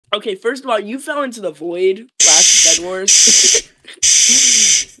Okay, first of all, you fell into the void last Bed Wars.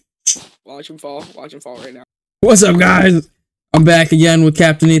 Watch him fall. Watch him fall right now. What's up, guys? I'm back again with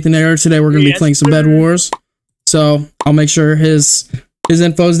Captain Ethan Error. Today we're going to be playing some Bed Wars. So, I'll make sure his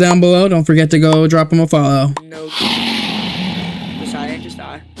info's down below. Don't forget to go drop him a follow. No. The Cyan just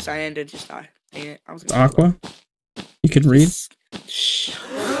died. Cyan did just die. Dang it. I was gonna Aqua? You could read? Shh.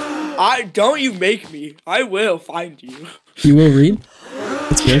 Don't you make me. I will find you. You will read?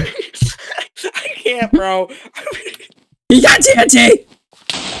 That's good. I can't, bro. You got TNT!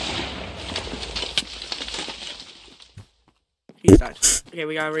 He's died. Okay,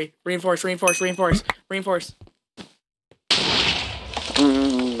 we gotta reinforce.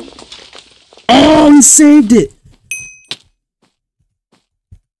 Oh, he saved it!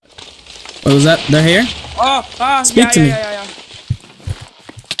 What was that? They're here? Speak to me. Yeah.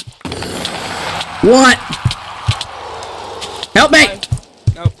 What? Help me!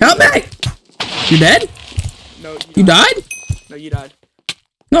 Nope. Help me! You dead? No. You died? No, you died.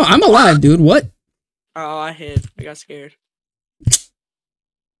 No, I'm alive, dude. What? Oh, I hid. I got scared.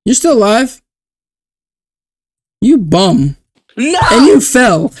 You're still alive? You bum. No! And you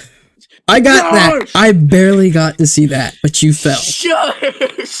fell. I got that. I barely got to see that, but you fell.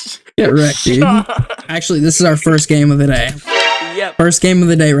 Shush! Get wrecked, dude. Actually, this is our first game of the day. Yep. First game of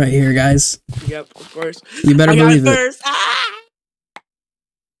the day right here, guys. Yep, of course. You better believe it. First. Ah!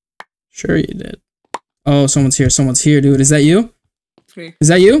 Sure you did. Oh, someone's here. Someone's here, dude. Is that you? It's me. Is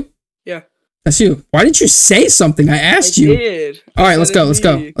that you? Yeah. That's you. Why didn't you say something? I asked you. Did. All right, let's go. Let's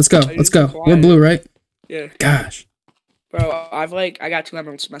go. We're blue, right? Yeah. Gosh. Bro, I got 2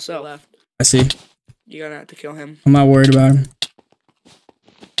 emeralds myself left. I see. You're gonna have to kill him. I'm not worried about him.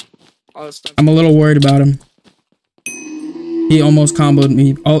 All this stuff. I'm a little worried about him. He almost comboed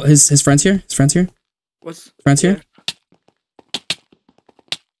me. Oh, his friend's here? His friend's here? What's friend's here?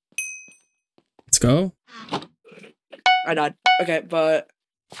 Let's go. I died. Okay, but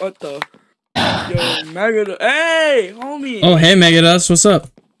what the? Yo, Mega. Hey, homie. Oh, hey, Megadust. What's up?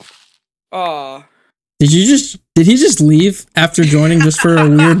 Aw. Did he just leave after joining just for a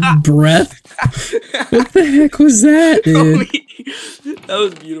weird breath? What the heck was that, dude? Homie, that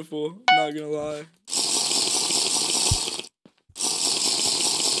was beautiful. I'm not gonna lie.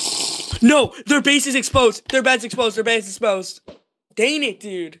 No, their base is exposed. Their bed's exposed. Their base is exposed. Dang it,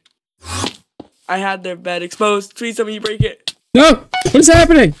 dude. I had their bed exposed. Please tell me you break it. No! What is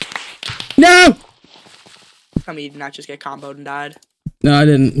happening? No! Tell me you did not just get comboed and died. No, I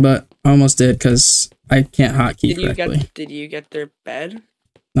didn't, but I almost did because I can't hotkey correctly. Did you get their bed?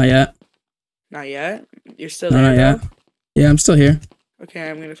 Not yet. Not yet? You're still No, there, not yet. Yeah, I'm still here. Okay,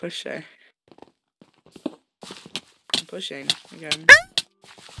 I'm gonna push there. I'm pushing again.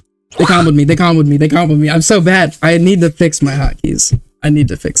 They comboed me. I'm so bad. I need to fix my hotkeys. I need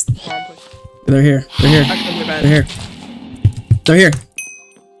to fix them. Come on, push. They're here. They're here. They're here.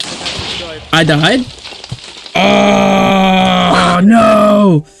 I died? Oh,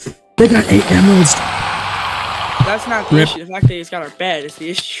 no! They got 8 emeralds. That's not the issue. The fact that they just got our bed is the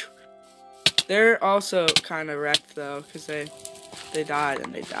issue. They're also kind of wrecked, though, because they died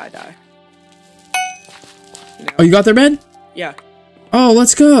and they die. You know? Oh, you got their bed? Yeah. Oh,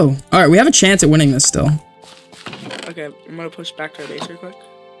 let's go. Alright, we have a chance at winning this still. Okay, I'm gonna push back to our base real quick.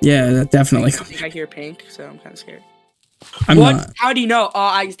 Yeah, that definitely. I think I hear pink, so I'm kind of scared. I'm what? not. How do you know? Oh,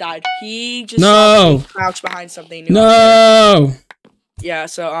 I just died. He just crouched behind something. No. Yeah,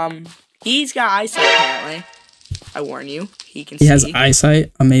 so he's got eyesight apparently. I warn you, he can see. He has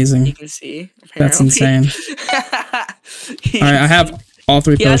eyesight. Amazing. He can see. Apparently. That's insane. All right, I have all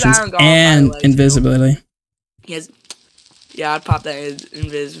 3 potions and invisibility. He has. Yeah, I'd pop that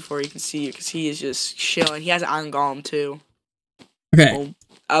invis before you can see it because he is just chilling. He has an iron golem too. Okay. Well,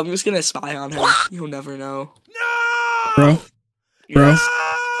 I'm just gonna spy on him. You'll never know. Bro. No!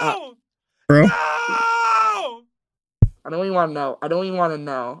 Bro. No! I don't even want to know. I don't even want to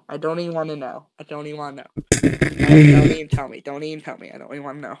know. Don't even tell me. I don't even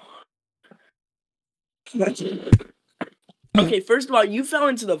want to know. Okay, first of all, you fell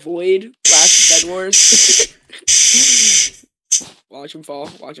into the void last Bed Wars. Watch him fall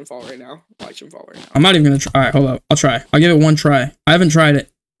right now. I'm not even gonna try. Alright, hold up. I'll try. I'll give it one try. I haven't tried it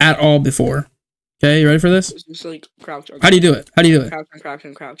at all before. Okay, you ready for this? Just like crouch. How do you do it? Crouch,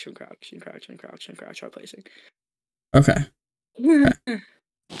 placing. Okay. You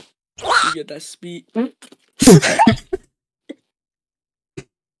get that speed.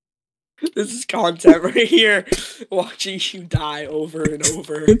 This is content right here. Watching you die over and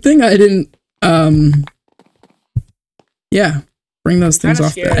over. Good thing I didn't, yeah. Bring those things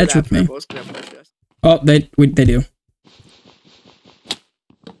off the edge with me. Oh, they do.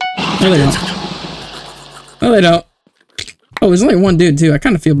 No, they don't. No, they don't. Oh, there's only one dude, too. I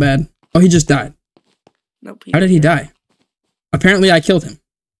kind of feel bad. Oh, he just died. Nope. How did he die? Apparently, I killed him.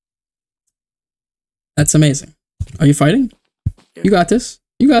 That's amazing. Are you fighting? Yeah. You got this.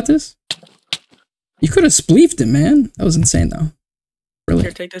 You got this. You could have spleefed him, man. That was insane, though. Really?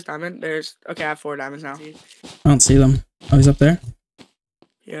 Here, take this diamond. There's... Okay, I have 4 diamonds now. I don't see them. Oh, he's up there?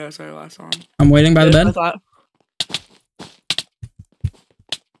 Yeah, that's what I last saw him. I'm waiting by the bed.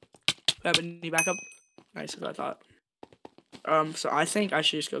 Need back up. Nice, as I thought. So I think I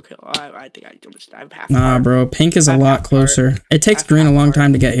should just go kill. I think I just have half. Nah, bro. Pink is a lot closer. It takes green a long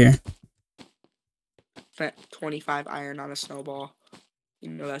time to get here. Spent 25 iron on a snowball. You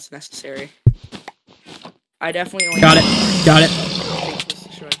know that's necessary. I definitely only got it. Got it.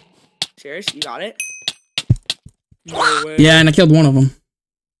 Serious? You got it? No way. Yeah, and I killed one of them.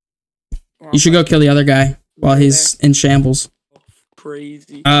 You should go kill the other guy while he's in shambles.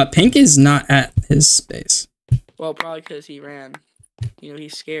 Crazy. Pink is not at his base. Well, probably because he ran. You know,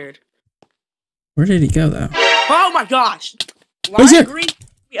 he's scared. Where did he go, though? Oh my gosh! Lime green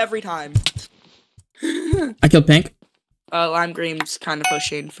every time. I killed Pink. Lime green's kind of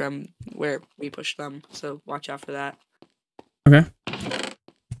pushing from where we pushed them, so watch out for that. Okay.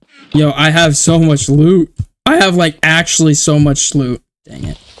 Yo, I have so much loot. I have, like, actually so much loot. Dang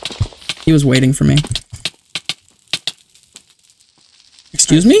it. He was waiting for me.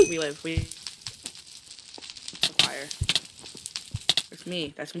 Excuse me? We live. Fire. That's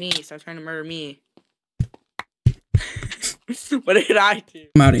me. That's me. Stop trying to murder me. What did I do?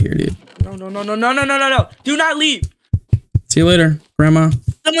 I'm out of here, dude. No. Do not leave. See you later, Grandma.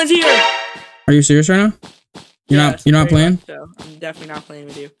 Someone's here. Are you serious right now? You're not playing? So. I'm definitely not playing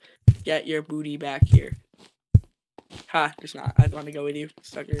with you. Get your booty back here. Ha, just not. I want to go with you,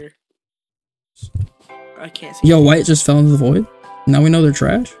 sucker. I can't see. Yo, White just fell into the void. Now we know they're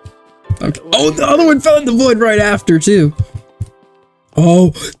trash. Okay. Oh, the other one fell in the void right after, too.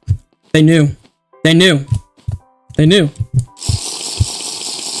 Oh, they knew. They knew. They knew.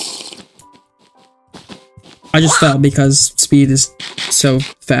 I just fell because speed is so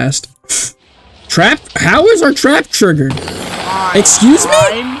fast. Trap? How is our trap triggered? Excuse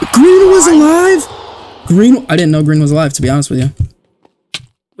me? Green was alive? Green? I didn't know Green was alive, to be honest with you.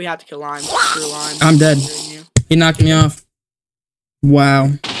 We have to kill Lime. I'm dead. He knocked me off.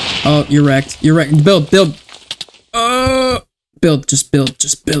 Wow. Oh, you're wrecked. You're wrecked. Build. Build. Just build.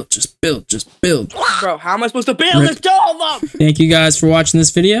 Bro, how am I supposed to build? Let's kill all of them! Thank you guys for watching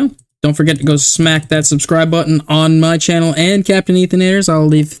this video. Don't forget to go smack that subscribe button on my channel and Captain Ethanators. I'll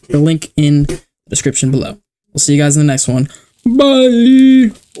leave the link in the description below. We'll see you guys in the next one.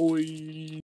 Bye! Bye.